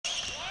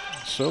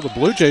So the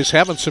Blue Jays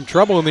having some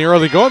trouble in the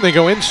early going. They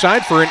go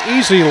inside for an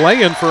easy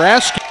lay-in for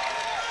Askew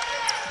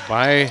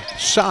by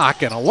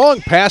Sock, and a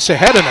long pass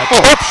ahead and a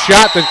tip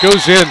shot that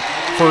goes in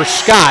for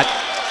Scott.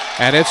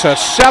 And it's a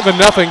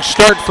 7-0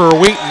 start for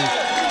Wheaton.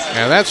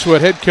 And that's what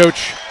head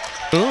coach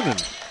Boone,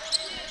 and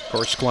of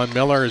course Glenn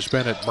Miller has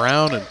been at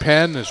Brown and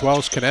Penn as well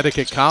as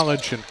Connecticut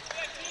College and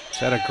has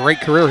had a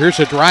great career. Here's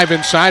a drive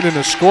inside and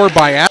a score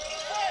by Askew.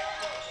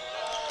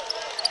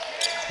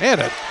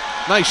 And a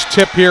nice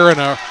tip here and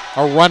a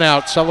run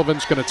out.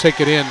 Sullivan's going to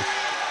take it in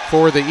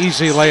for the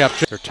easy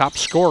layup. Their top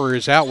scorer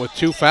is out with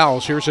 2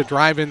 fouls. Here's a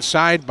drive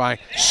inside by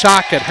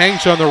Sock. It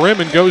hangs on the rim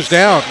and goes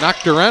down.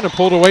 Knocked around and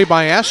pulled away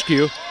by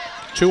Askew.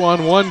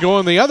 2-on-1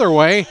 going the other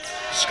way.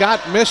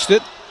 Scott missed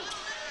it.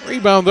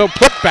 Rebound though,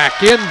 put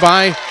back in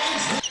by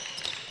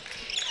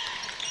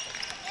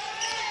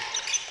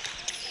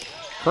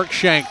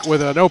Kirkshank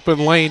with an open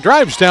lane.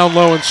 Drives down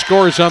low and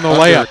scores on the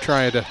layup.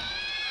 Trying to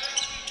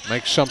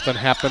make something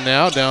happen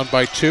now, down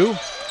by 2.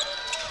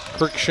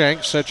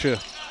 Kirkshank, such a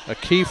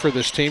key for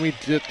this team.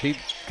 He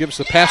gives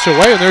the pass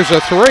away, and there's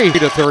a 3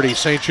 to 30,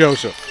 St.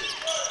 Joseph.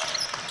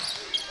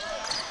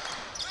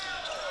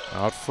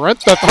 Out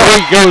front, the 3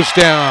 goes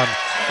down.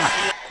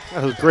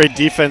 That was great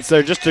defense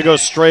there, just to go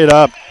straight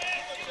up.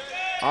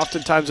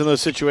 Oftentimes in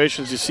those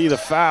situations, you see the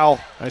foul.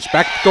 Nice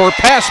backdoor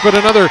pass, but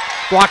another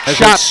blocked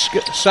shot.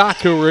 Sock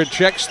who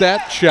rejects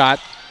that shot.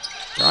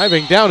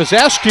 Driving down is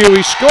Askew.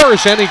 He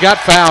scores, and he got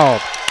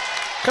fouled.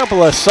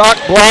 Couple of Sock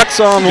blocks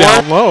on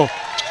down low,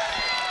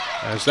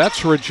 as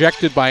that's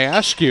rejected by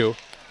Askew.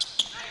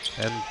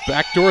 And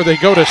backdoor they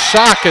go to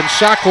Sock, and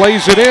Sock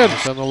lays it in.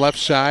 He's on the left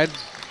side.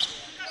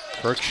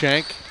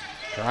 Kirkshank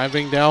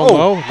driving down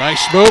low.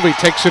 Nice move. He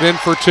takes it in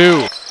for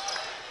 2.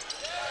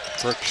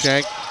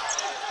 Kirkshank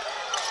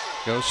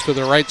goes to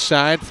the right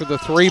side for the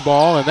 3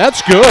 ball, and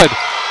that's good.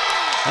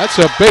 That's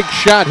a big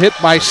shot hit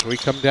by. We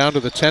come down to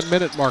the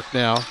 10-minute mark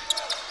now.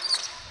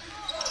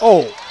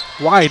 Oh,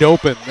 wide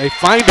open. They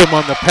find him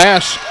on the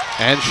pass,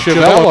 and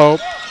Chiavello.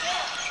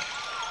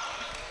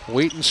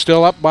 Wheaton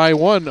still up by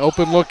 1.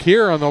 Open look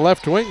here on the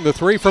left wing. The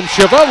 3 from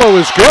Chiavello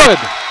is good.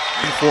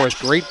 Fourth,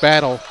 great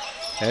battle,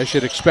 as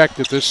you'd expect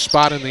at this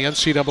spot in the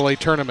NCAA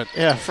tournament.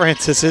 Yeah,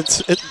 Francis,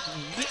 it's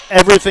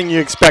everything you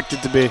expect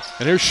it to be.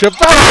 And here's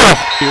Chiavello.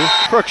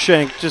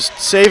 Kirkshank just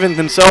saving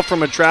himself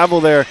from a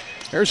travel there.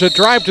 There's a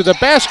drive to the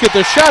basket.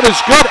 The shot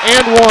is good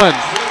and 1.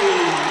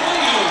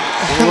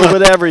 A little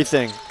bit of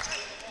everything.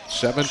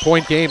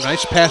 7-point game.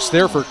 Nice pass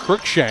there for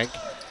Kirkshank.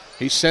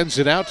 He sends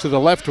it out to the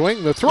left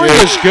wing. The 3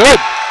 is good.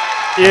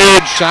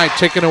 Huge. Side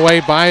taken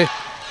away by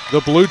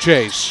the Blue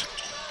Jays.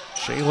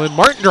 Jalen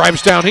Martin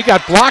drives down. He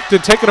got blocked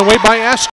and taken away by Askew.